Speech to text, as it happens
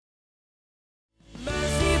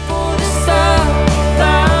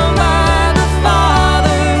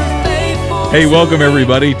Hey, welcome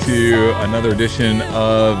everybody to another edition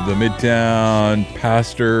of the Midtown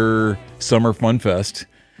Pastor Summer Fun Fest.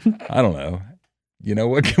 I don't know. You know,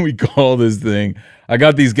 what can we call this thing? I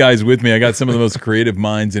got these guys with me. I got some of the most creative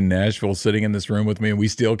minds in Nashville sitting in this room with me, and we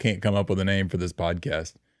still can't come up with a name for this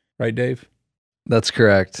podcast. Right, Dave? That's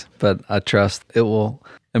correct, but I trust it will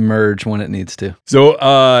emerge when it needs to. So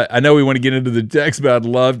I know we want to get into the text, but I'd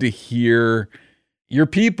love to hear your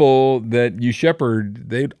people that you shepherd.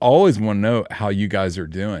 They'd always want to know how you guys are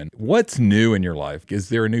doing. What's new in your life? Is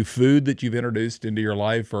there a new food that you've introduced into your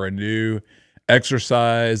life, or a new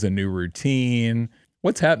exercise, a new routine?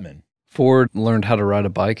 What's happening? Ford learned how to ride a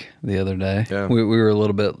bike the other day. Yeah. We were a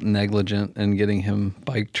little bit negligent in getting him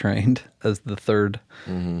bike trained as the third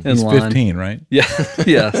in He's line. 15, right? Yeah,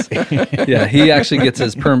 yes. Yeah, he actually gets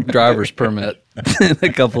his driver's permit in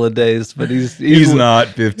a couple of days, but He's not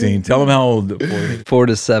 15. Tell him how old Ford is. Ford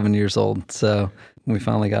is 7 years old, so we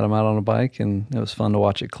finally got him out on a bike, and it was fun to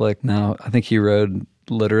watch it click. Now, I think he rode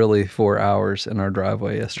literally 4 hours in our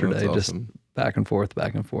driveway yesterday, That's just awesome. back and forth,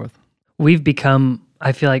 back and forth. We've become,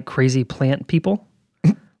 I feel like, crazy plant people.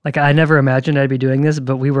 Like, I never imagined I'd be doing this,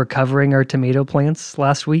 but we were covering our tomato plants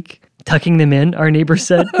last week, tucking them in. Our neighbors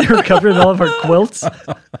said they were covering all of our quilts.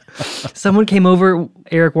 Someone came over,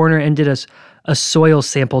 Eric Warner, and did a soil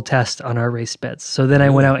sample test on our raised beds. So then I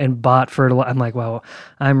went out and bought fertilizer. I'm like, wow,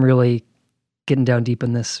 I'm really getting down deep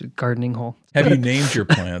in this gardening hole. Have you named your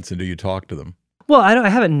plants, and do you talk to them? Well, I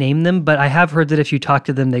haven't named them, but I have heard that if you talk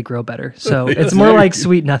to them, they grow better. So it's more like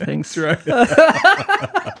sweet nothings. That's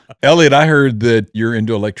right. Elliot, I heard that you're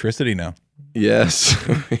into electricity now. Yes.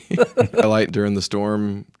 I light during the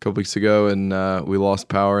storm a couple weeks ago, and we lost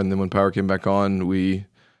power. And then when power came back on, we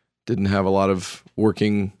didn't have a lot of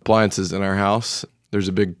working appliances in our house. There's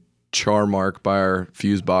a big char mark by our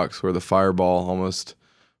fuse box where the fireball almost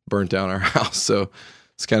burnt down our house. So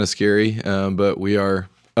it's kind of scary, but we are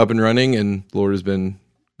up and running, and the Lord has been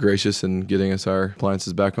gracious in getting us our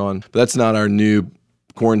appliances back on. But that's not our new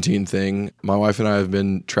quarantine thing. My wife and I have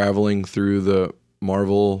been traveling through the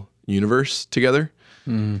Marvel universe together.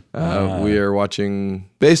 We are watching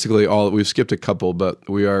basically we've skipped a couple, but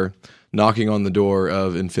we are knocking on the door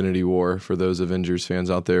of Infinity War. For those Avengers fans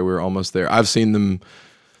out there, we're almost there. I've seen them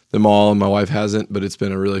all, and my wife hasn't, but it's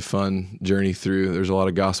been a really fun journey through. There's a lot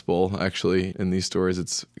of gospel actually in these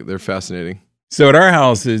stories. They're fascinating. So at our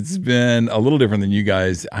house, it's been a little different than you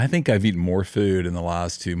guys. I think I've eaten more food in the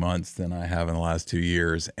last 2 months than I have in the last 2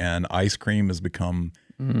 years. And ice cream has become,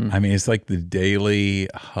 I mean, it's like the daily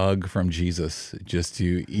hug from Jesus, just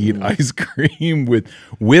to eat ice cream with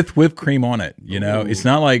whipped cream on it. You know, it's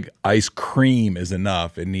not like ice cream is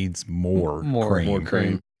enough. It needs more cream. More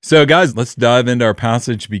cream. So guys, let's dive into our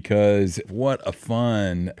passage, because what a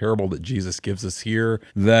fun parable that Jesus gives us here,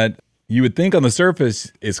 that you would think on the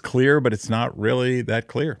surface is clear, but it's not really that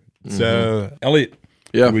clear. So, Elliot,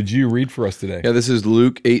 would you read for us today? Yeah, this is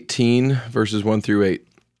Luke 18, verses 1 through 8.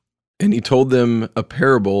 And he told them a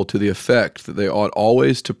parable to the effect that they ought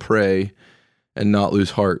always to pray and not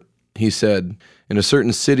lose heart. He said, in a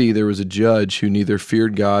certain city there was a judge who neither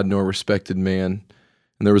feared God nor respected man.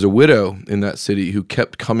 And there was a widow in that city who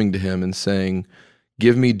kept coming to him and saying,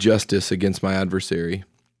 "Give me justice against my adversary."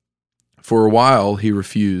 For a while he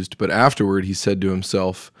refused, but afterward he said to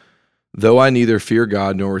himself, "Though I neither fear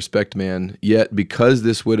God nor respect man, yet because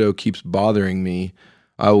this widow keeps bothering me,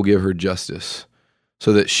 I will give her justice,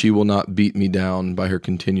 so that she will not beat me down by her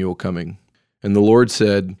continual coming." And the Lord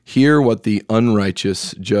said, "Hear what the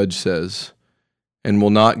unrighteous judge says. And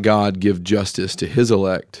will not God give justice to his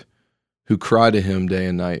elect, who cry to him day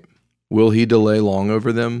and night? Will he delay long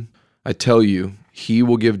over them? I tell you, he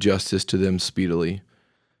will give justice to them speedily.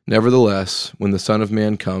 Nevertheless, when the Son of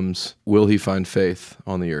Man comes, will he find faith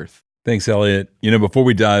on the earth?" Thanks, Elliot. You know, before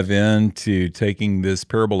we dive into taking this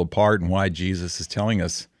parable apart and why Jesus is telling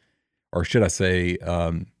us, or should I say,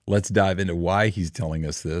 let's dive into why he's telling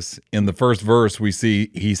us this. In the first verse, we see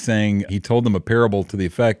he's saying he told them a parable to the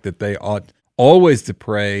effect that they ought always to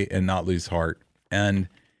pray and not lose heart. And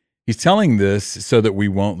he's telling this so that we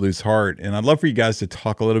won't lose heart. And I'd love for you guys to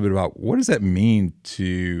talk a little bit about, what does that mean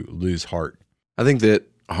to lose heart? I think that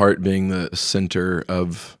heart being the center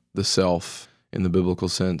of the self in the biblical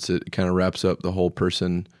sense, it kind of wraps up the whole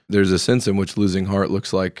person. There's a sense in which losing heart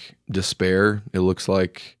looks like despair. It looks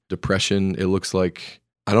like depression. It looks like,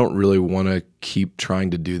 I don't really want to keep trying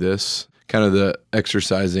to do this. Kind of the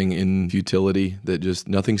exercising in futility, that just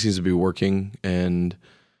nothing seems to be working, and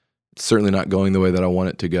it's certainly not going the way that I want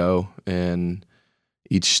it to go. And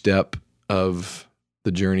each step of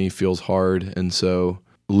the journey feels hard. And so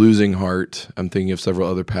losing heart, I'm thinking of several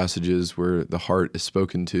other passages where the heart is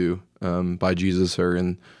spoken to by Jesus, or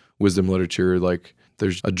in wisdom literature, like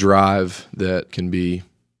there's a drive that can be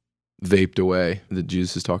vaped away that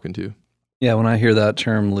Jesus is talking to. Yeah, when I hear that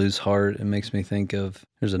term, lose heart, it makes me think of,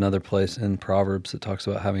 there's another place in Proverbs that talks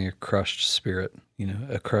about having a crushed spirit,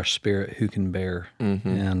 a crushed spirit who can bear. Mm-hmm.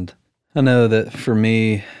 And I know that for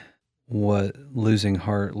me, what losing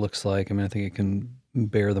heart looks like, I think it can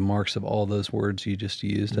bear the marks of all those words you just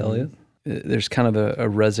used, Mm-hmm. Elliot. There's kind of a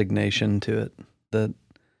resignation to it that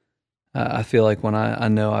I feel like when I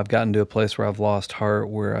know I've gotten to a place where I've lost heart,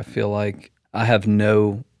 where I feel like I have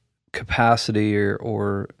no capacity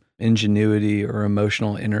or ingenuity or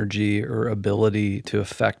emotional energy or ability to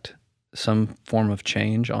affect some form of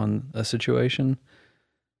change on a situation.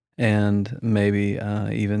 And maybe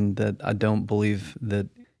even that I don't believe that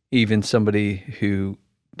even somebody who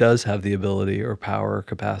does have the ability or power or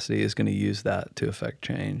capacity is going to use that to affect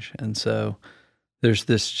change. And so there's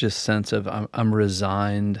this just sense of I'm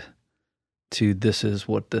resigned to this is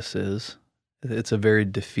what this is. It's a very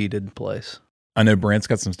defeated place. I know Brant's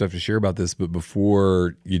got some stuff to share about this, but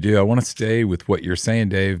before you do, I want to stay with what you're saying,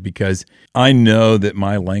 Dave, because I know that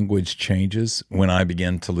my language changes when I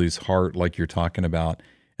begin to lose heart, like you're talking about,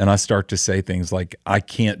 and I start to say things like, I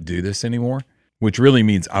can't do this anymore, which really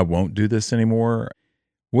means I won't do this anymore.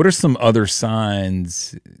 What are some other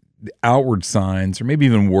signs, outward signs, or maybe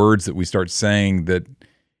even words that we start saying that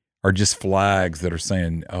are just flags that are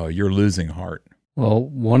saying, oh, you're losing heart? Well,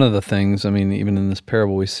 one of the things, even in this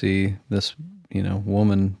parable, we see this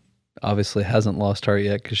woman obviously hasn't lost heart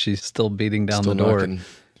yet because she's still beating down Still the door. knocking.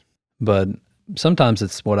 But sometimes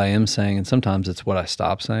it's what I am saying, and sometimes it's what I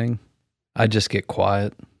stop saying. I just get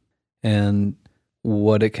quiet. And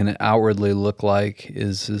what it can outwardly look like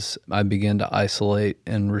is I begin to isolate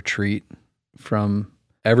and retreat from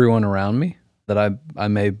everyone around me that I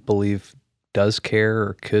may believe does care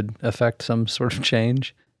or could affect some sort of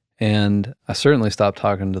change. And I certainly stopped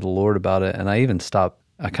talking to the Lord about it, and I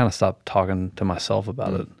kind of stopped talking to myself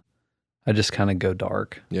about it. I just kind of go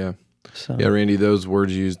dark. Yeah. So. Yeah, Randy, those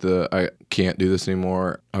words used, I can't do this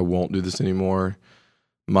anymore, I won't do this anymore.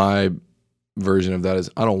 My version of that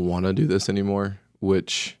is I don't want to do this anymore,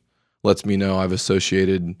 which lets me know I've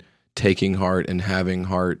associated taking heart and having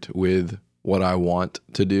heart with what I want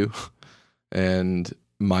to do. And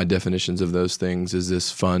my definitions of those things, is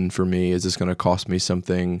this fun for me? Is this going to cost me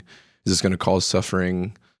something? Is this going to cause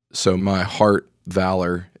suffering? So my heart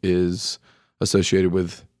valor is associated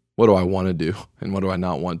with what do I want to do and what do I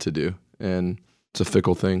not want to do? And it's a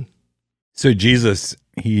fickle thing. So Jesus,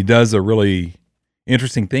 he does a really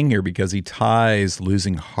interesting thing here because he ties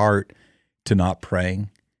losing heart to not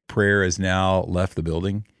praying. Prayer has now left the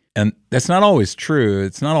building. And that's not always true.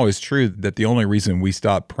 It's not always true that the only reason we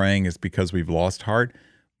stop praying is because we've lost heart.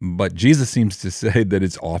 But Jesus seems to say that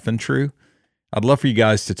it's often true. I'd love for you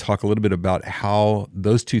guys to talk a little bit about how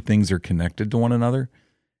those two things are connected to one another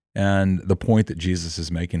and the point that Jesus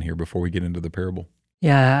is making here before we get into the parable.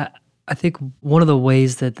 Yeah, I think one of the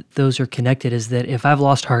ways that those are connected is that if I've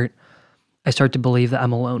lost heart, I start to believe that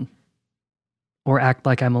I'm alone or act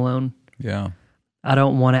like I'm alone. Yeah. I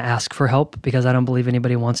don't want to ask for help because I don't believe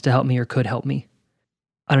anybody wants to help me or could help me.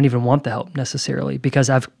 I don't even want the help necessarily because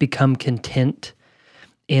I've become content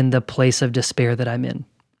in the place of despair that I'm in.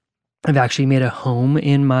 I've actually made a home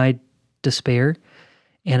in my despair,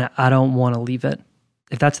 and I don't want to leave it.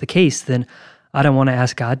 If that's the case, then I don't want to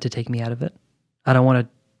ask God to take me out of it. I don't want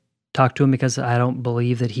to talk to him because I don't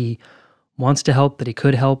believe that he wants to help, that he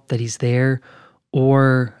could help, that he's there.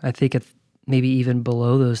 Or I think if maybe even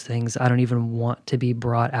below those things, I don't even want to be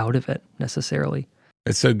brought out of it necessarily.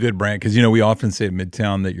 It's so good, Brant, because, we often say at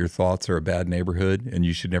Midtown that your thoughts are a bad neighborhood and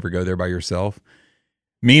you should never go there by yourself.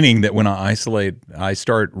 Meaning that when I isolate, I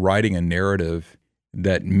start writing a narrative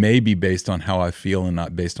that may be based on how I feel and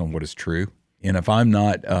not based on what is true. And if I'm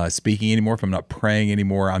not speaking anymore, if I'm not praying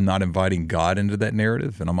anymore, I'm not inviting God into that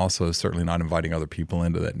narrative. And I'm also certainly not inviting other people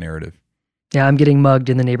into that narrative. Yeah, I'm getting mugged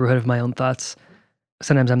in the neighborhood of my own thoughts.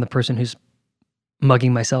 Sometimes I'm the person who's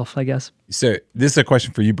mugging myself, I guess. So this is a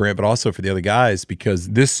question for you, Brant, but also for the other guys, because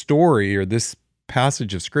this story or this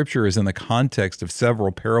passage of Scripture is in the context of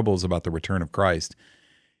several parables about the return of Christ.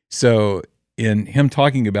 So in him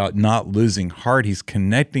talking about not losing heart, he's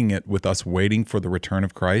connecting it with us waiting for the return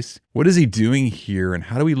of Christ. What is he doing here, and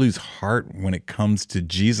how do we lose heart when it comes to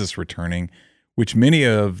Jesus returning, which many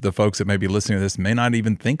of the folks that may be listening to this may not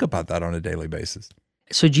even think about that on a daily basis?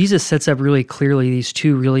 So Jesus sets up really clearly these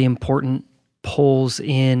two really important poles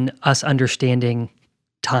in us understanding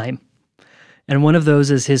time. And one of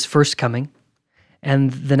those is his first coming,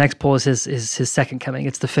 and the next pole is his second coming.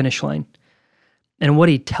 It's the finish line. And what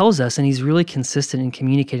he tells us, and he's really consistent in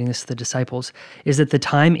communicating this to the disciples, is that the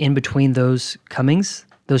time in between those comings,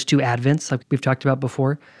 those two Advents, like we've talked about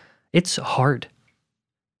before, it's hard.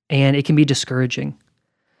 And it can be discouraging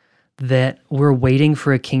that we're waiting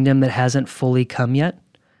for a kingdom that hasn't fully come yet.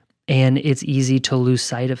 And it's easy to lose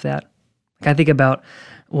sight of that. Like I think about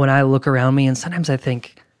when I look around me, and sometimes I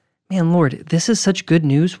think, man, Lord, this is such good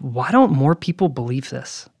news. Why don't more people believe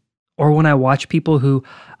this? Or when I watch people who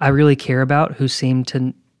I really care about who seem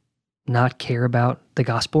to not care about the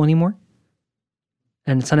gospel anymore.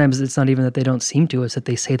 And sometimes it's not even that they don't seem to, it's that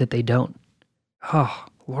they say that they don't. Oh,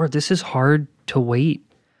 Lord, this is hard to wait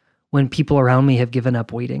when people around me have given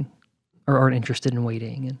up waiting or aren't interested in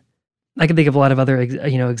waiting. And I can think of a lot of other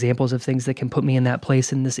examples of things that can put me in that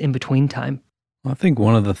place in this in-between time. I think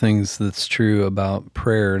one of the things that's true about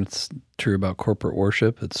prayer, it's true about corporate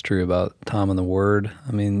worship, it's true about time in the Word.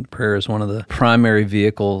 I mean, prayer is one of the primary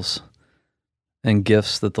vehicles and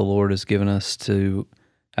gifts that the Lord has given us to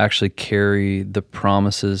actually carry the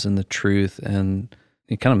promises and the truth and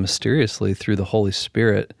kind of mysteriously through the Holy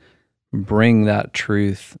Spirit bring that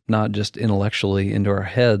truth not just intellectually into our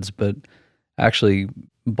heads, but actually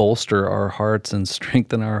bolster our hearts and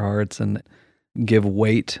strengthen our hearts and give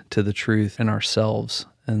weight to the truth in ourselves.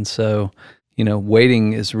 And so,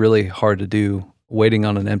 waiting is really hard to do. Waiting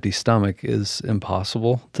on an empty stomach is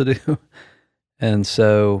impossible to do. And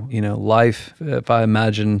so, life, if I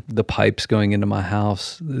imagine the pipes going into my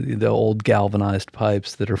house, the old galvanized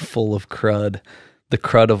pipes that are full of crud, the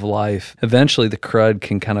crud of life, eventually the crud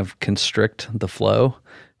can kind of constrict the flow.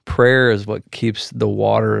 Prayer is what keeps the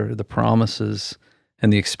water, the promises,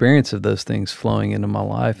 and the experience of those things flowing into my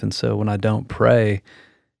life. And so when I don't pray,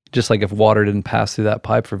 just like if water didn't pass through that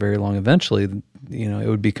pipe for very long, eventually, it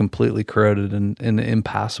would be completely corroded and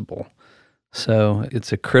impassable. So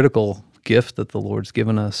it's a critical gift that the Lord's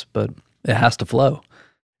given us, but it has to flow.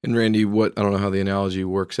 And Randy, I don't know how the analogy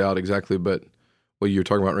works out exactly, but what you're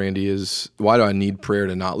talking about, Randy, is why do I need prayer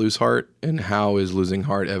to not lose heart? And how is losing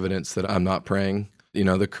heart evidence that I'm not praying?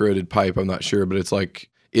 The corroded pipe, I'm not sure, but it's like,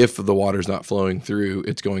 if the water's not flowing through,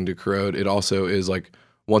 it's going to corrode. It also is like,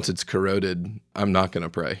 once it's corroded, I'm not going to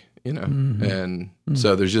pray, Mm-hmm. And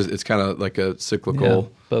so it's kind of like a cyclical.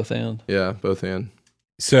 Yeah, both and. Yeah, both and.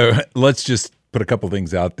 So let's just put a couple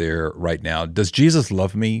things out there right now. Does Jesus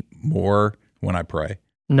love me more when I pray?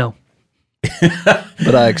 No.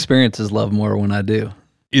 But I experience his love more when I do.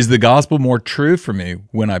 Is the gospel more true for me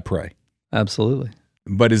when I pray? Absolutely.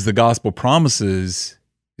 But is the gospel promises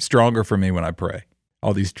stronger for me when I pray?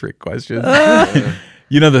 All these trick questions.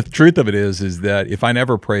 The truth of it is that if I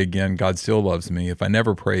never pray again, God still loves me. If I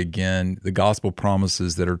never pray again, the gospel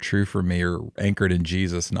promises that are true for me are anchored in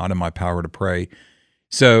Jesus, not in my power to pray.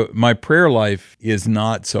 So my prayer life is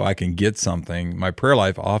not so I can get something. My prayer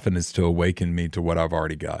life often is to awaken me to what I've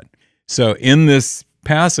already got. So in this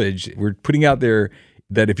passage, we're putting out there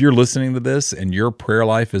that if you're listening to this and your prayer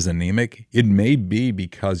life is anemic, it may be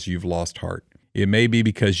because you've lost heart. It may be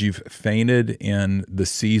because you've fainted in the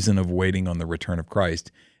season of waiting on the return of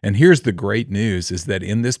Christ. And here's the great news is that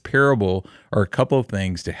in this parable are a couple of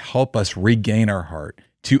things to help us regain our heart,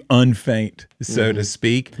 to unfaint, so to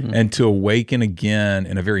speak, and to awaken again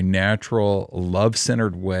in a very natural,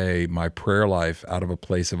 love-centered way my prayer life out of a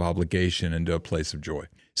place of obligation into a place of joy.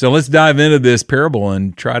 So let's dive into this parable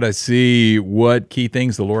and try to see what key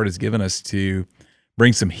things the Lord has given us to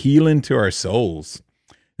bring some healing to our souls.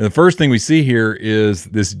 And the first thing we see here is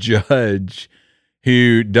this judge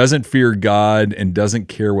who doesn't fear God and doesn't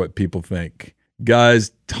care what people think.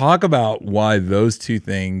 Guys, talk about why those two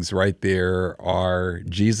things right there are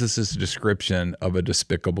Jesus' description of a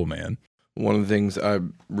despicable man. One of the things I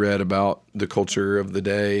read about the culture of the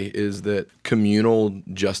day is that communal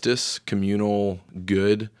justice, communal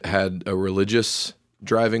good had a religious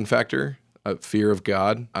driving factor, a fear of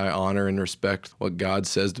God. I honor and respect what God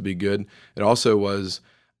says to be good. It also was,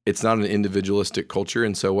 it's not an individualistic culture.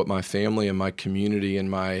 And so what my family and my community and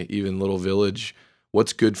my even little village,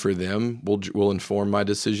 what's good for them will inform my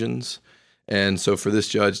decisions. And so for this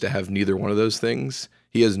judge to have neither one of those things,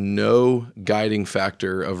 he has no guiding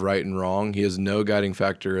factor of right and wrong. He has no guiding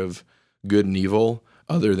factor of good and evil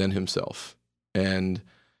other than himself. And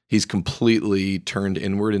he's completely turned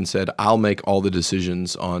inward and said, I'll make all the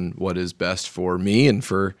decisions on what is best for me and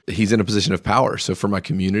he's in a position of power. So for my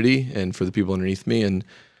community and for the people underneath me. And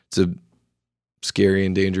it's a scary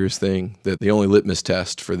and dangerous thing that the only litmus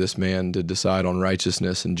test for this man to decide on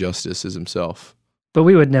righteousness and justice is himself. But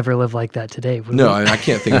we would never live like that today, would we? I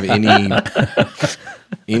can't think of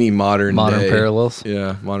any modern day parallels.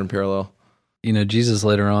 Yeah, modern parallel. Jesus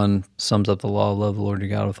later on sums up the law: love the Lord your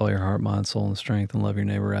God with all your heart, mind, soul, and strength, and love your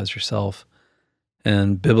neighbor as yourself.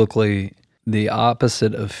 And biblically, the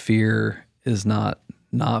opposite of fear is not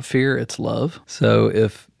not fear, it's love. So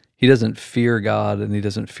if he doesn't fear God and he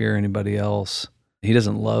doesn't fear anybody else, he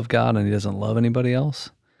doesn't love God and he doesn't love anybody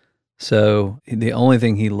else. So the only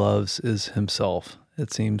thing he loves is himself.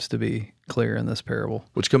 It seems to be clear in this parable.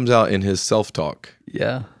 Which comes out in his self-talk.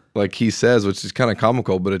 Yeah. Like he says, which is kind of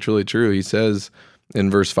comical, but it's really true. He says in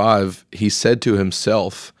verse 5, he said to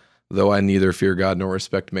himself, though I neither fear God nor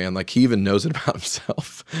respect man. Like he even knows it about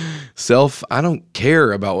himself. I don't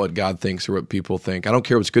care about what God thinks or what people think. I don't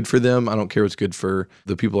care what's good for them. I don't care what's good for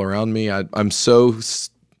the people around me. I'm so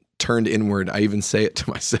turned inward, I even say it to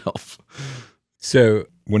myself. So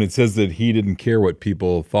when it says that he didn't care what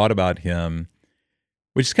people thought about him,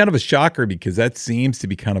 which is kind of a shocker because that seems to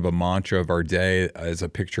be kind of a mantra of our day as a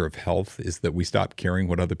picture of health, is that we stop caring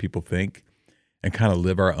what other people think and kind of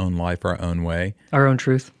live our own life our own way. Our own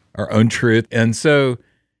truth. Our own truth. And so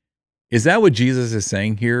is that what Jesus is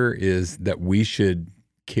saying here, is that we should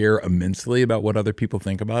care immensely about what other people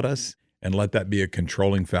think about us and let that be a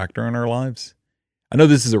controlling factor in our lives? I know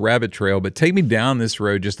this is a rabbit trail, but take me down this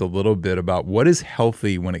road just a little bit about what is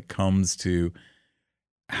healthy when it comes to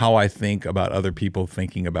how I think about other people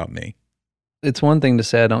thinking about me. It's one thing to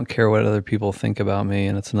say I don't care what other people think about me,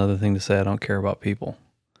 and it's another thing to say I don't care about people.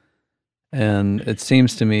 And it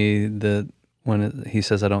seems to me that when he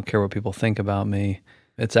says I don't care what people think about me,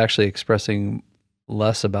 it's actually expressing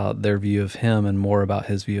less about their view of him and more about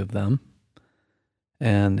his view of them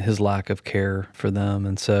and his lack of care for them.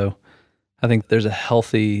 And so I think there's a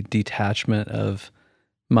healthy detachment of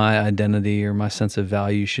my identity or my sense of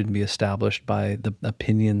value shouldn't be established by the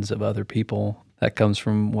opinions of other people. That comes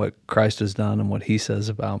from what Christ has done and what he says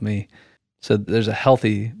about me. So there's a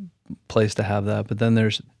healthy place to have that. But then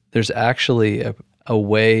there's actually a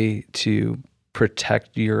way to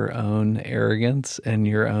protect your own arrogance and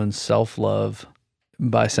your own self-love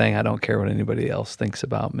by saying, I don't care what anybody else thinks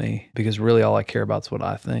about me, because really all I care about is what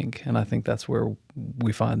I think. And I think that's where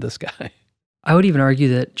we find this guy. I would even argue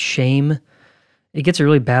that shame, it gets a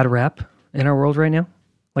really bad rap in our world right now.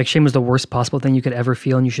 Like shame is the worst possible thing you could ever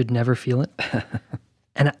feel and you should never feel it.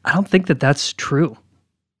 And I don't think that that's true.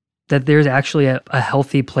 That there's actually a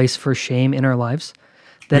healthy place for shame in our lives.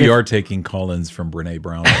 We are taking call-ins from Brene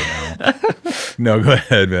Brown right now. No, go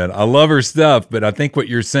ahead, man. I love her stuff, but I think what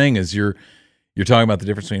you're saying is you're talking about the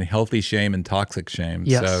difference between healthy shame and toxic shame.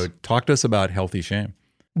 Yes. So talk to us about healthy shame.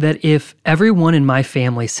 That if everyone in my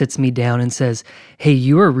family sits me down and says, hey,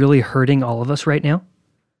 you are really hurting all of us right now,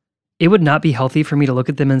 it would not be healthy for me to look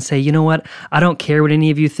at them and say, you know what, I don't care what any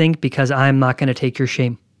of you think because I'm not going to take your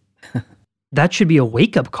shame. That should be a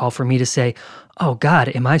wake-up call for me to say, oh God,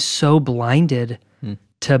 am I so blinded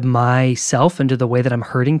to myself and to the way that I'm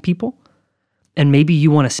hurting people? And maybe you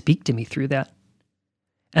want to speak to me through that.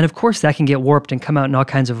 And of course, that can get warped and come out in all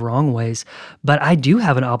kinds of wrong ways. But I do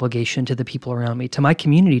have an obligation to the people around me, to my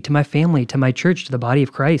community, to my family, to my church, to the body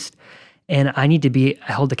of Christ. And I need to be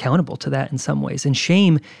held accountable to that in some ways. And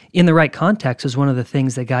shame, in the right context, is one of the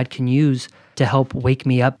things that God can use to help wake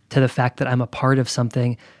me up to the fact that I'm a part of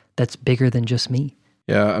something that's bigger than just me.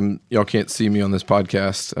 Yeah, y'all can't see me on this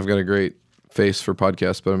podcast. I've got a great face for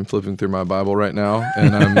podcasts, but I'm flipping through my Bible right now,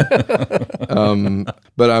 and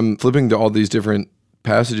I'm flipping to all these different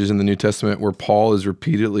passages in the New Testament where Paul is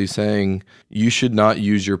repeatedly saying, you should not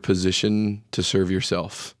use your position to serve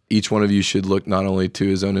yourself. Each one of you should look not only to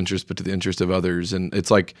his own interest, but to the interest of others. And it's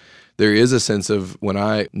like there is a sense of when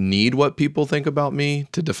I need what people think about me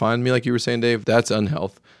to define me, like you were saying, Dave, that's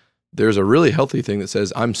unhealth. There's a really healthy thing that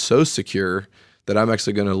says I'm so secure that I'm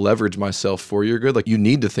actually going to leverage myself for your good. Like you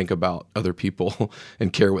need to think about other people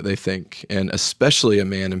and care what they think, and especially a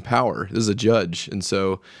man in power. This is a judge. And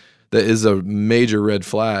so that is a major red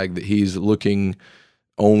flag that he's looking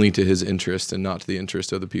only to his interest and not to the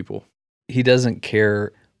interest of the people. He doesn't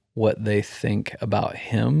care what they think about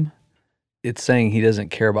him. It's saying he doesn't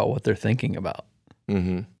care about what they're thinking about,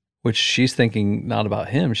 which she's thinking not about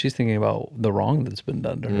him. She's thinking about the wrong that's been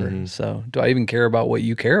done to her. So do I even care about what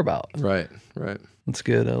you care about? Right. That's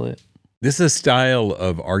good, Elliot. This is a style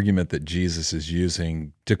of argument that Jesus is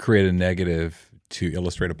using to create a negative to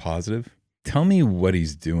illustrate a positive. Tell me what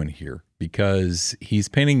he's doing here, because he's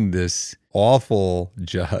painting this awful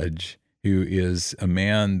judge who is a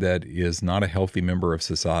man that is not a healthy member of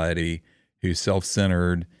society, who's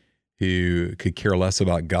self-centered, who could care less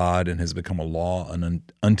about God and has become a law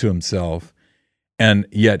unto himself. And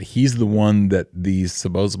yet he's the one that these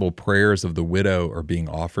supposable prayers of the widow are being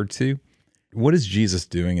offered to. What is Jesus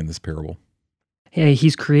doing in this parable? Yeah,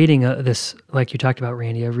 he's creating this, like you talked about,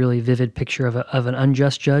 Randy, a really vivid picture of an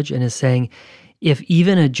unjust judge, and is saying, if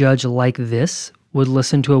even a judge like this would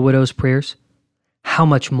listen to a widow's prayers, how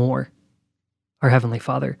much more our Heavenly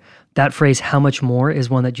Father. That phrase, how much more, is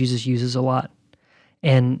one that Jesus uses a lot.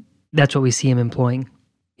 And that's what we see him employing.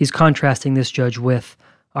 He's contrasting this judge with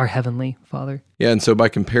our Heavenly Father. Yeah, and so by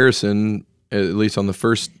comparison, at least on the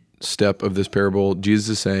first step of this parable, Jesus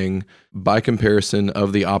is saying, by comparison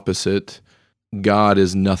of the opposite, God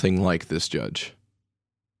is nothing like this judge.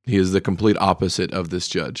 He is the complete opposite of this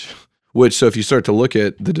judge. Which, so if you start to look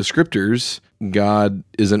at the descriptors, God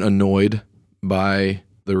isn't annoyed by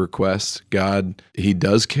the request. God, he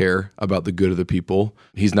does care about the good of the people.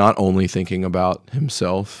 He's not only thinking about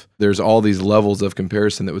himself. There's all these levels of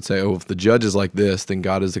comparison that would say, oh, if the judge is like this, then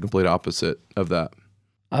God is the complete opposite of that.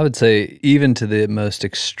 I would say even to the most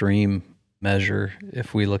extreme measure,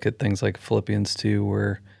 if we look at things like Philippians 2,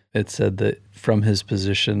 where it said that from his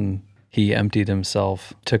position, he emptied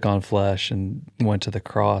himself, took on flesh, and went to the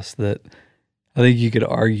cross, that I think you could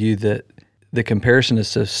argue that the comparison is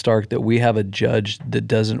so stark that we have a judge that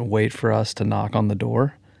doesn't wait for us to knock on the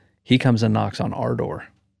door. He comes and knocks on our door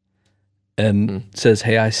and says,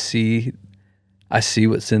 hey, I see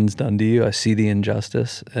what sin's done to you. I see the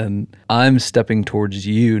injustice, and I'm stepping towards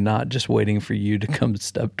you, not just waiting for you to come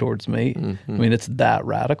step towards me. I mean, it's that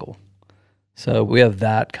radical. So we have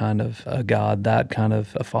that kind of a God, that kind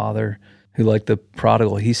of a father who, like the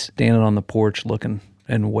prodigal, he's standing on the porch looking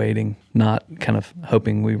and waiting, not kind of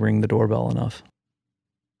hoping we ring the doorbell enough.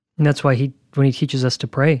 And that's why when he teaches us to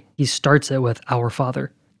pray, he starts it with our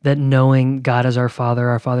Father, that knowing God as our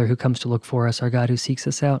Father who comes to look for us, our God who seeks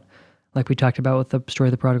us out, like we talked about with the story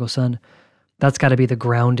of the prodigal son. That's got to be the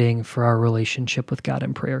grounding for our relationship with God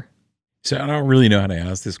in prayer. So I don't really know how to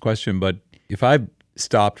ask this question, but if I've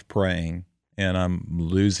stopped praying and I'm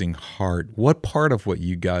losing heart, what part of what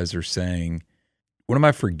you guys are saying, what am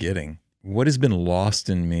I forgetting? What has been lost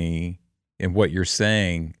in me in what you're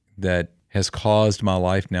saying that has caused my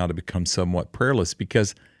life now to become somewhat prayerless?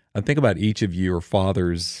 Because I think about each of you are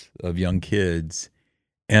fathers of young kids,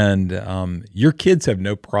 and your kids have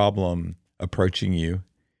no problem approaching you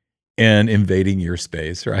and invading your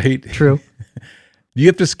space, right? True. Do you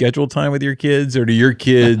have to schedule time with your kids, or do your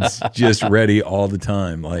kids just ready all the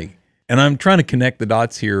time? And I'm trying to connect the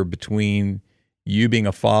dots here between you being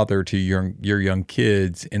a father to your young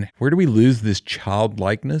kids, and where do we lose this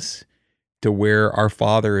childlikeness to where our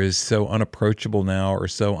father is so unapproachable now, or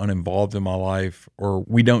so uninvolved in my life, or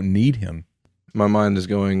we don't need him? My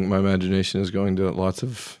imagination is going to lots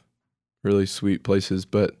of really sweet places,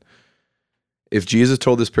 but if Jesus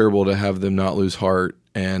told this parable to have them not lose heart,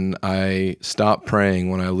 and I stop praying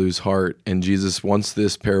when I lose heart, and Jesus wants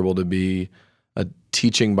this parable to be a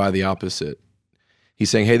teaching by the opposite. He's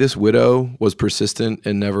saying, hey, this widow was persistent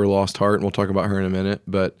and never lost heart, and we'll talk about her in a minute,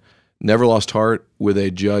 but never lost heart with a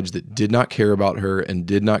judge that did not care about her and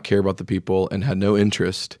did not care about the people and had no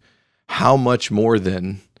interest. How much more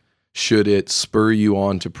then should it spur you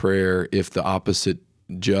on to prayer if the opposite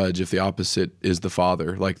is the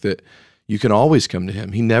Father? Like that, you can always come to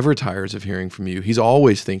him. He never tires of hearing from you. He's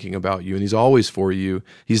always thinking about you, and he's always for you.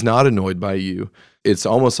 He's not annoyed by you. It's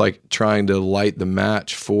almost like trying to light the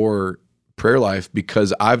match for prayer life,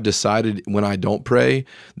 because I've decided when I don't pray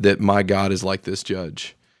that my God is like this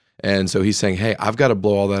judge. And so he's saying, hey, I've got to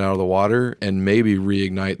blow all that out of the water and maybe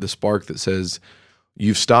reignite the spark that says,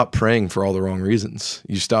 you've stopped praying for all the wrong reasons.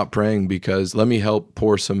 You stopped praying because let me help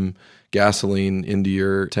pour some gasoline into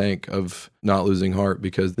your tank of not losing heart,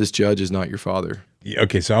 because this judge is not your father.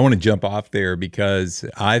 Okay, so I want to jump off there, because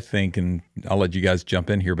I think, and I'll let you guys jump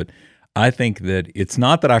in here, but I think that it's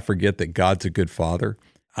not that I forget that God's a good father.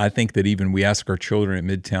 I think that even we ask our children at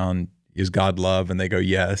Midtown, is God love? And they go,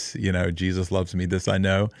 yes, Jesus loves me, this I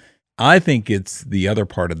know. I think it's the other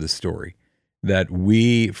part of the story, that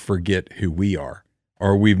we forget who we are,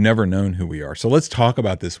 or we've never known who we are. So let's talk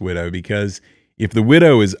about this widow, because if the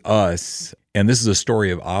widow is us, and this is a story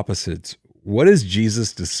of opposites, what is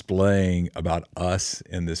Jesus displaying about us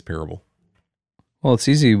in this parable? Well, it's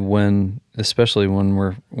easy especially when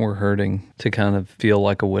we're hurting, to kind of feel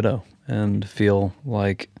like a widow and feel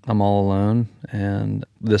like I'm all alone. And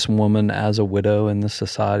this woman, as a widow in this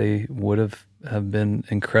society, would have been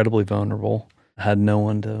incredibly vulnerable, had no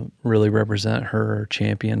one to really represent her or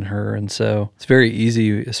champion her. And so it's very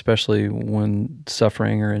easy, especially when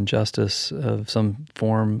suffering or injustice of some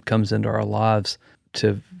form comes into our lives,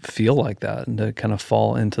 to feel like that and to kind of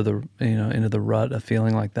fall into the rut of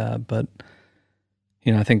feeling like that. But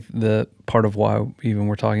I think the part of why even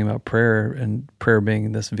we're talking about prayer, and prayer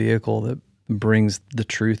being this vehicle that brings the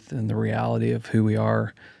truth and the reality of who we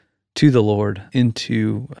are to the Lord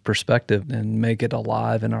into perspective and make it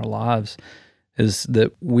alive in our lives, is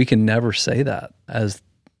that we can never say that as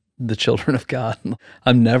the children of God.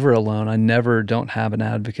 I'm never alone. I never don't have an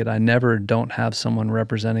advocate. I never don't have someone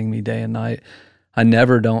representing me day and night. I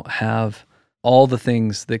never don't have all the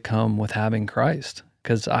things that come with having Christ,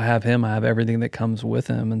 because I have him. I have everything that comes with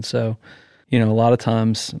him. And so, a lot of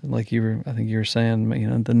times, like I think you were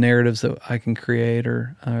saying, the narratives that I can create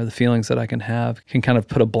or the feelings that I can have can kind of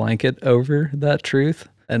put a blanket over that truth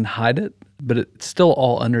and hide it, but it's still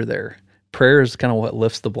all under there. Prayer is kind of what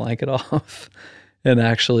lifts the blanket off and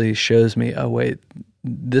actually shows me, oh, wait,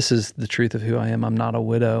 this is the truth of who I am. I'm not a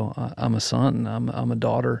widow. I'm a son. I'm a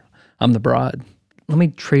daughter. I'm the bride. Let me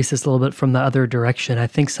trace this a little bit from the other direction. I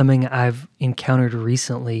think something I've encountered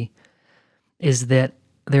recently is that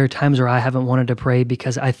there are times where I haven't wanted to pray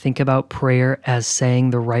because I think about prayer as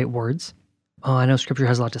saying the right words. Oh, I know Scripture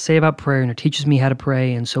has a lot to say about prayer, and it teaches me how to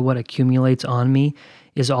pray, and so what accumulates on me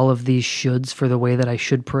is all of these shoulds for the way that I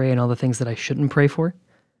should pray and all the things that I shouldn't pray for.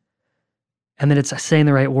 And that it's saying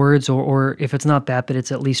the right words, or if it's not that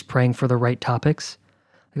it's at least praying for the right topics.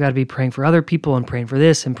 I got to be praying for other people and praying for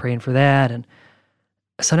this and praying for that, and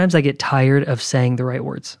sometimes I get tired of saying the right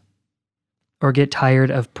words, or get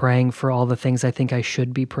tired of praying for all the things I think I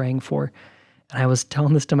should be praying for. And I was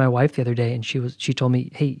telling this to my wife the other day, and she told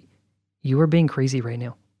me, hey, you are being crazy right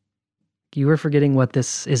now. You are forgetting what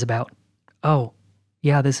this is about. Oh,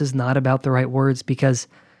 yeah, this is not about the right words, because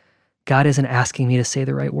God isn't asking me to say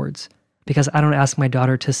the right words. Because I don't ask my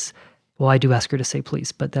daughter to, well, I do ask her to say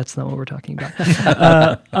please, but that's not what we're talking about. You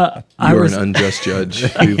are an unjust judge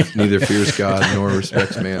who neither fears God nor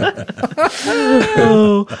respects man.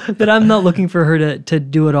 That I'm not looking for her to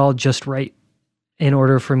do it all just right in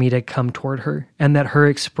order for me to come toward her, and that her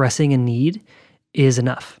expressing a need is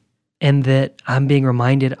enough. And that I'm being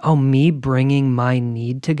reminded, me bringing my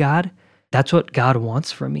need to God, that's what God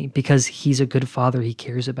wants from me, because he's a good father. He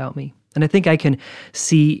cares about me. And I think I can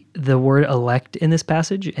see the word elect in this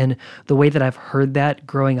passage, and the way that I've heard that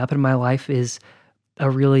growing up in my life is a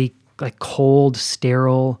really cold,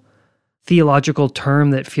 sterile, theological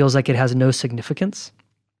term that feels like it has no significance,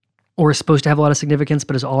 or is supposed to have a lot of significance,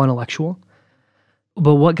 but is all intellectual.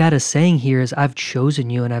 But what God is saying here is, I've chosen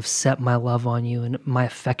you, and I've set my love on you and my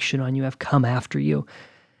affection on you. I've come after you.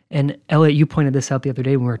 And Elliot, you pointed this out the other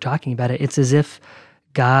day when we were talking about it. It's as if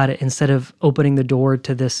God, instead of opening the door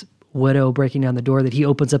to this widow breaking down the door, that he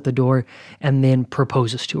opens up the door and then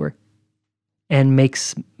proposes to her and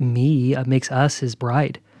makes us his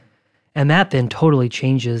bride. And that then totally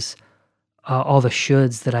changes all the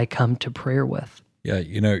shoulds that I come to prayer with. Yeah,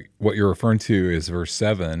 what you're referring to is verse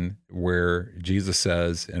 7, where Jesus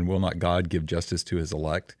says, and will not God give justice to his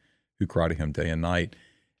elect who cry to him day and night?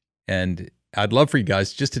 And I'd love for you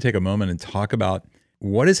guys just to take a moment and talk about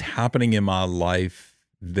what is happening in my life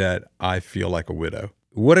that I feel like a widow.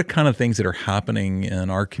 What are kind of things that are happening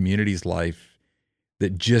in our community's life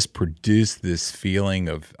that just produce this feeling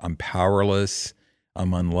of I'm powerless,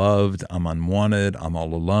 I'm unloved, I'm unwanted, I'm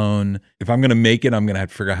all alone. If I'm going to make it, I'm going to have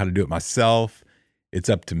to figure out how to do it myself. It's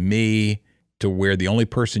up to me, to where the only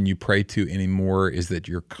person you pray to anymore is that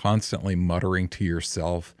you're constantly muttering to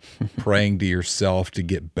yourself, praying to yourself to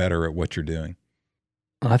get better at what you're doing.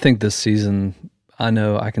 I think this season, I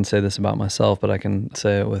know I can say this about myself, but I can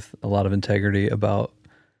say it with a lot of integrity about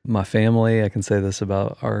my family. I can say this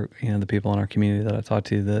about the people in our community that I talk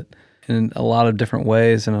to, that in a lot of different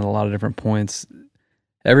ways and in a lot of different points,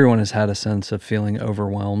 everyone has had a sense of feeling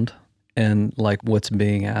overwhelmed, and like what's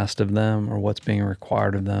being asked of them or what's being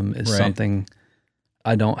required of them is something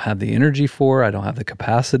I don't have the energy for, I don't have the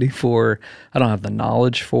capacity for, I don't have the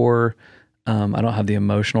knowledge for, I don't have the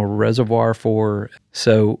emotional reservoir for.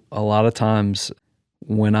 So a lot of times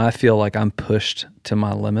when I feel like I'm pushed to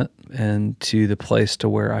my limit and to the place to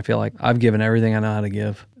where I feel like I've given everything I know how to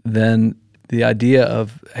give, then the idea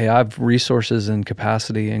of, hey, I have resources and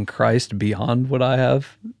capacity in Christ beyond what I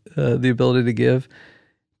have the ability to give,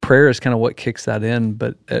 prayer is kind of what kicks that in.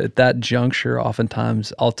 But at that juncture,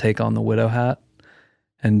 oftentimes I'll take on the widow hat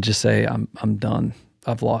and just say, I'm done.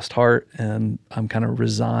 I've lost heart, and I'm kind of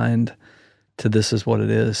resigned to this is what it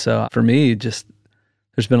is. So for me, just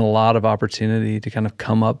there's been a lot of opportunity to kind of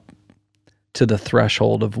come up to the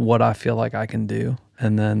threshold of what I feel like I can do,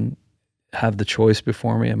 and then have the choice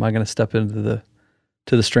before me. Am I going to step into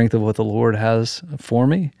the strength of what the Lord has for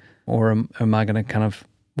me, or am I going to kind of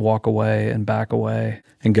walk away and back away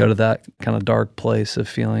and go to that kind of dark place of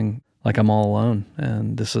feeling like I'm all alone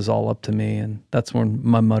and this is all up to me? And that's when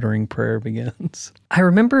my muttering prayer begins. I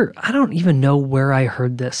remember, I don't even know where I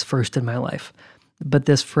heard this first in my life, but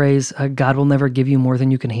this phrase, God will never give you more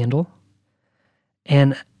than you can handle.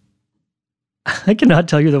 And I cannot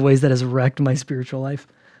tell you the ways that has wrecked my spiritual life.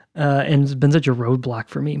 and it's been such a roadblock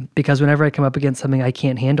for me because whenever I come up against something I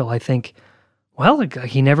can't handle, I think, well,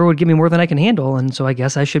 he never would give me more than I can handle, and so I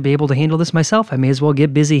guess I should be able to handle this myself. I may as well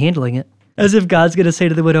get busy handling it. As if God's going to say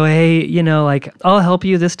to the widow, hey, I'll help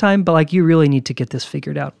you this time, but you really need to get this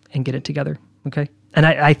figured out and get it together, okay? And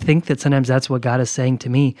I think that sometimes that's what God is saying to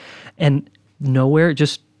me. And nowhere,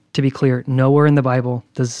 just to be clear, nowhere in the Bible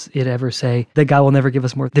does it ever say that God will never give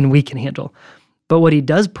us more than we can handle. But what he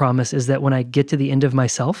does promise is that when I get to the end of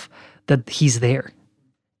myself, that he's there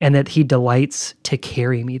and that he delights to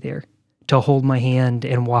carry me there, to hold my hand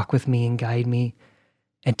and walk with me and guide me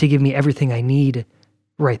and to give me everything I need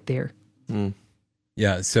right there. Mm.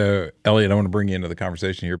 Yeah. So, Elliot, I want to bring you into the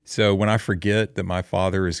conversation here. So, when I forget that my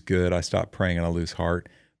Father is good, I stop praying and I lose heart.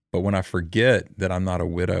 But when I forget that I'm not a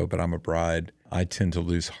widow, but I'm a bride, I tend to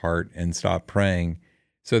lose heart and stop praying.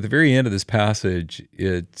 So, at the very end of this passage,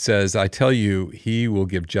 it says, I tell you, he will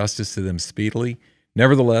give justice to them speedily.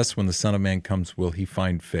 Nevertheless, when the Son of Man comes, will he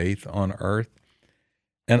find faith on earth?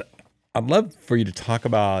 And I'd love for you to talk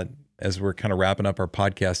about, as we're kind of wrapping up our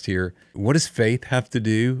podcast here, what does faith have to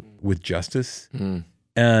do with justice? Mm.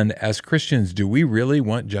 And as Christians, do we really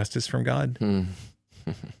want justice from God? Mm.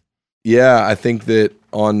 Yeah, I think that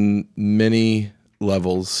on many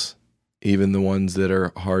levels, even the ones that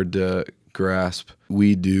are hard to grasp,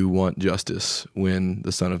 we do want justice when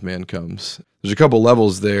the Son of Man comes. There's a couple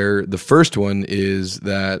levels there. The first one is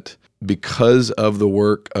that because of the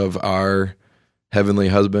work of our heavenly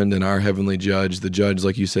husband and our heavenly judge, the judge,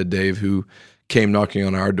 like you said, Dave, who came knocking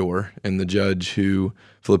on our door, and the judge who,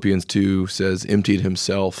 Philippians 2 says, emptied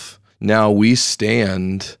himself. Now we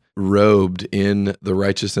stand robed in the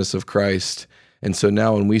righteousness of Christ. And so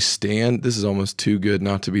now when we stand, this is almost too good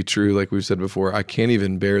not to be true, like we've said before. I can't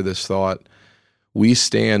even bear this thought. We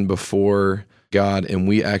stand before God and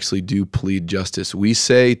we actually do plead justice. We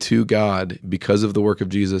say to God, because of the work of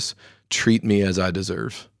Jesus, treat me as I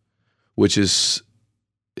deserve. Which is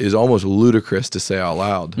almost ludicrous to say out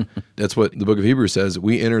loud. That's what the book of Hebrews says.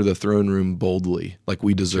 We enter the throne room boldly, like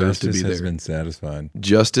we deserve to be there. Justice has been satisfied.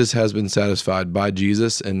 Justice has been satisfied by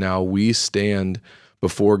Jesus, and now we stand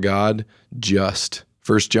before God just.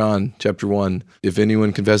 1 John chapter 1, if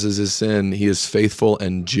anyone confesses his sin, he is faithful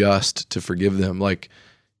and just to forgive them.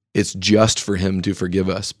 It's just for him to forgive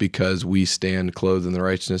us because we stand clothed in the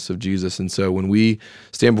righteousness of Jesus. And so when we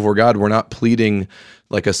stand before God, we're not pleading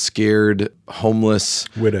like a scared, homeless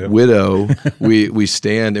widow. We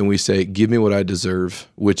stand and we say, give me what I deserve,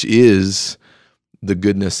 which is the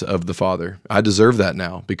goodness of the Father. I deserve that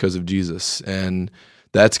now because of Jesus. And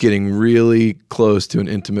that's getting really close to an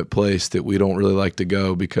intimate place that we don't really like to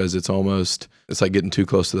go because it's like getting too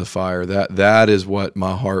close to the fire. That is what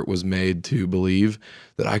my heart was made to believe,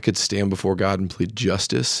 that I could stand before God and plead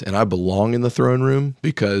justice, and I belong in the throne room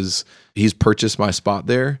because he's purchased my spot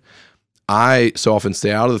there. I so often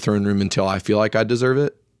stay out of the throne room until I feel like I deserve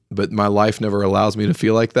it, but my life never allows me to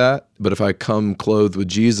feel like that. But if I come clothed with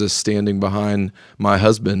Jesus standing behind my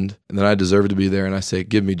husband, and then I deserve to be there, and I say,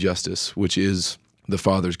 give me justice, which is the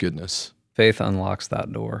Father's goodness. Faith unlocks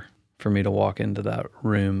that door for me to walk into that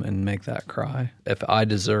room and make that cry. If I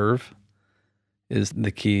deserve is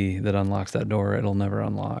the key that unlocks that door, it'll never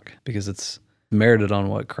unlock because it's merited on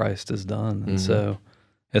what Christ has done. And so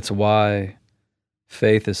it's why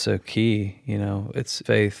faith is so key. It's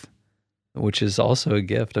faith, which is also a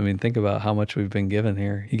gift. I mean, think about how much we've been given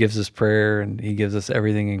here. He gives us prayer and he gives us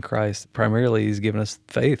everything in Christ. Primarily, he's given us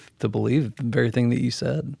faith to believe the very thing that you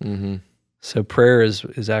said. Mm-hmm. So prayer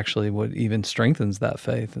is actually what even strengthens that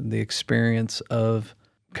faith and the experience of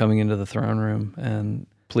coming into the throne room and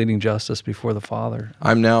pleading justice before the Father.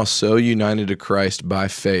 I'm now so united to Christ by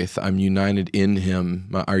faith. I'm united in him,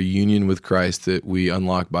 our union with Christ that we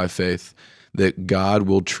unlock by faith, that God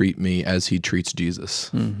will treat me as he treats Jesus.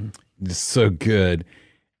 Mm-hmm. It's so good.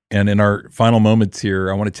 And in our final moments here,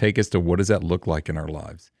 I want to take us to what does that look like in our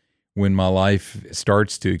lives? When my life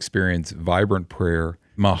starts to experience vibrant prayer,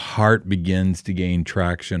 my heart begins to gain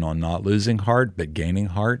traction on not losing heart, but gaining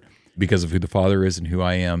heart because of who the Father is and who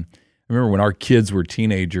I am. I remember when our kids were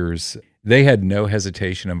teenagers, they had no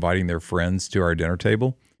hesitation inviting their friends to our dinner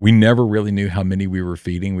table. We never really knew how many we were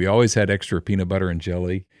feeding. We always had extra peanut butter and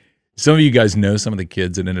jelly. Some of you guys know some of the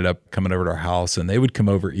kids that ended up coming over to our house, and they would come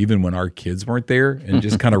over even when our kids weren't there and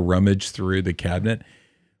just kind of rummage through the cabinet.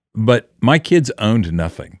 But my kids owned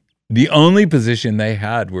nothing. The only position they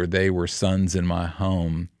had were they were sons in my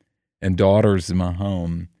home and daughters in my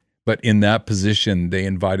home. But in that position, they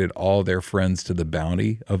invited all their friends to the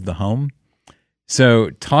bounty of the home.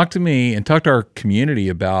 So talk to me and talk to our community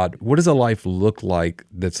about what does a life look like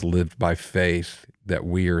that's lived by faith, that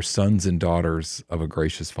we are sons and daughters of a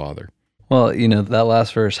gracious Father? Well, that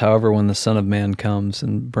last verse, however, when the Son of Man comes,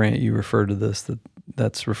 and Brant, you refer to this,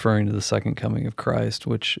 that's referring to the second coming of Christ,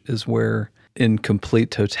 which is where in complete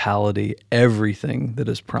totality, everything that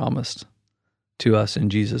is promised to us in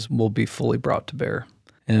Jesus will be fully brought to bear.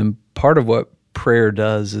 And part of what prayer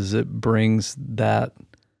does is it brings the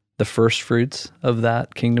first fruits of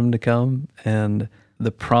that kingdom to come, and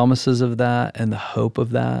the promises of that, and the hope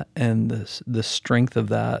of that, and the strength of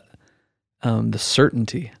that, the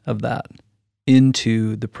certainty of that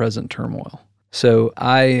into the present turmoil. So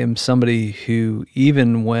I am somebody who,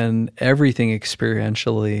 even when everything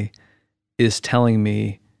experientially is telling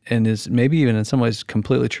me, and is maybe even in some ways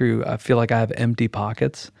completely true, I feel like I have empty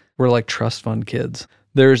pockets. We're like trust fund kids.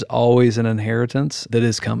 There's always an inheritance that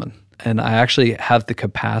is coming. And I actually have the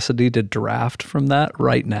capacity to draft from that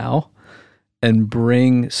right now and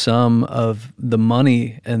bring some of the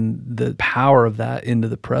money and the power of that into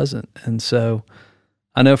the present. And so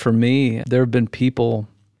I know for me, there have been people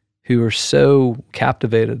who are so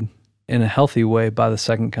captivated in a healthy way by the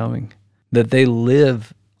second coming that they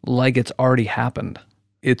live like it's already happened.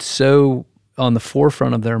 It's so on the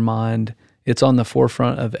forefront of their mind. It's on the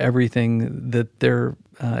forefront of everything that they're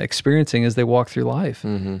experiencing as they walk through life.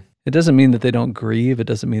 Mm-hmm. It doesn't mean that they don't grieve. It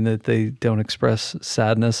doesn't mean that they don't express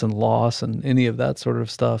sadness and loss and any of that sort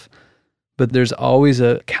of stuff. But there's always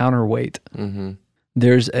a counterweight. Mm-hmm.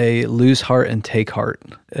 There's a lose heart and take heart,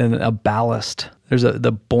 and a ballast. There's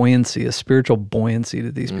the buoyancy, a spiritual buoyancy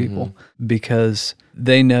to these people, because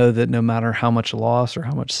they know that no matter how much loss or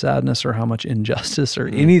how much sadness or how much injustice or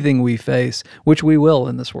anything we face, which we will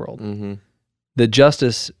in this world, the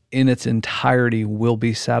justice in its entirety will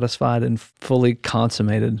be satisfied and fully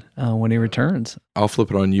consummated when he returns. I'll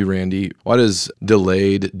flip it on you, Randy. What is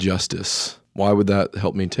delayed justice? Why would that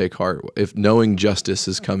help me take heart? If knowing justice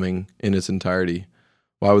is coming in its entirety,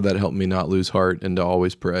 why would that help me not lose heart and to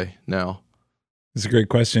always pray now? It's a great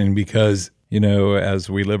question because, as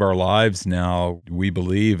we live our lives now, we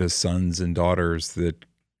believe as sons and daughters that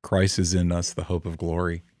Christ is in us, the hope of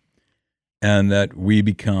glory, and that we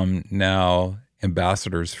become now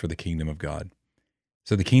ambassadors for the kingdom of God.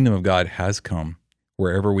 So the kingdom of God has come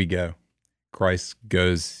wherever we go. Christ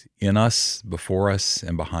goes in us, before us,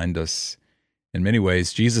 and behind us. In many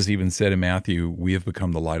ways, Jesus even said in Matthew, we have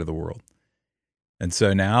become the light of the world. And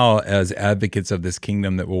so now, as advocates of this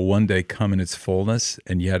kingdom that will one day come in its fullness,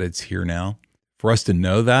 and yet it's here now, for us to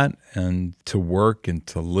know that and to work and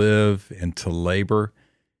to live and to labor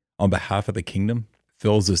on behalf of the kingdom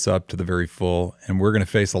fills us up to the very full. And we're going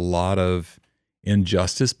to face a lot of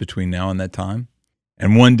injustice between now and that time.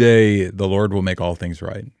 And one day the Lord will make all things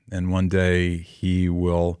right. And one day he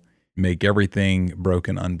will make everything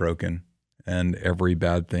broken unbroken and every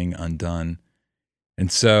bad thing undone.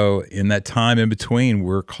 And so in that time in between,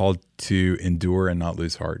 we're called to endure and not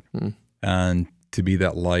lose heart, and to be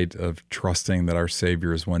that light of trusting that our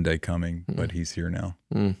Savior is one day coming, but he's here now.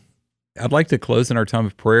 I'd like to close in our time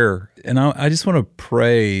of prayer. And I just want to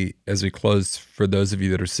pray as we close for those of you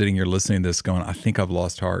that are sitting here listening to this going, I think I've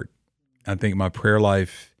lost heart. I think my prayer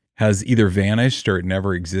life has either vanished or it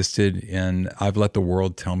never existed, and I've let the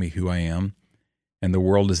world tell me who I am. And the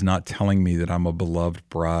world is not telling me that I'm a beloved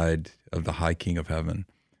bride of the high King of heaven.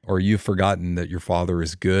 Or you've forgotten that your father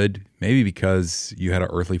is good, maybe because you had an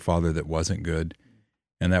earthly father that wasn't good,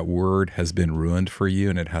 and that word has been ruined for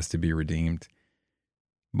you and it has to be redeemed.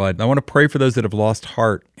 But I want to pray for those that have lost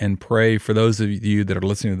heart, and pray for those of you that are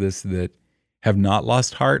listening to this that have not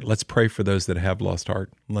lost heart. Let's pray for those that have lost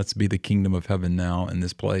heart. Let's be the kingdom of heaven now in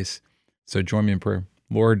this place. So join me in prayer.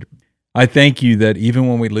 Lord, I thank you that even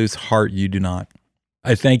when we lose heart, you do not.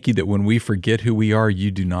 I thank you that when we forget who we are, you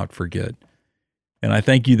do not forget. And I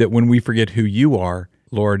thank you that when we forget who you are,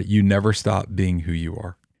 Lord, you never stop being who you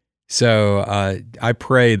are. So I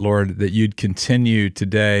pray, Lord, that you'd continue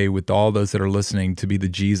today with all those that are listening to be the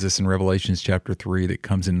Jesus in Revelations chapter 3 that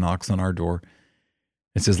comes and knocks on our door.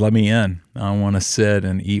 It says, let me in. I want to sit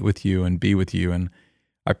and eat with you and be with you. And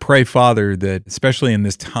I pray, Father, that especially in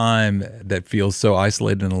this time that feels so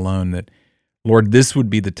isolated and alone, that Lord, this would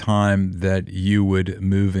be the time that you would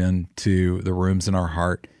move into the rooms in our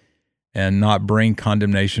heart and not bring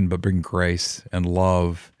condemnation, but bring grace and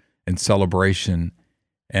love and celebration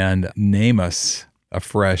and name us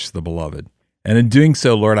afresh the beloved. And in doing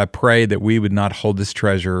so, Lord, I pray that we would not hold this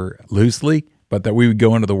treasure loosely, but that we would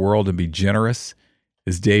go into the world and be generous.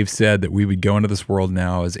 As Dave said, that we would go into this world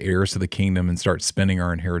now as heirs to the kingdom and start spending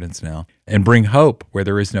our inheritance now and bring hope where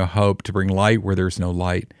there is no hope, to bring light where there is no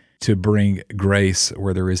light, to bring grace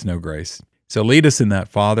where there is no grace. So lead us in that,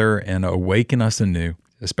 Father, and awaken us anew,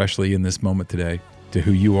 especially in this moment today, to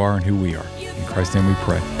who you are and who we are. In Christ's name we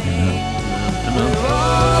pray. Amen. Amen.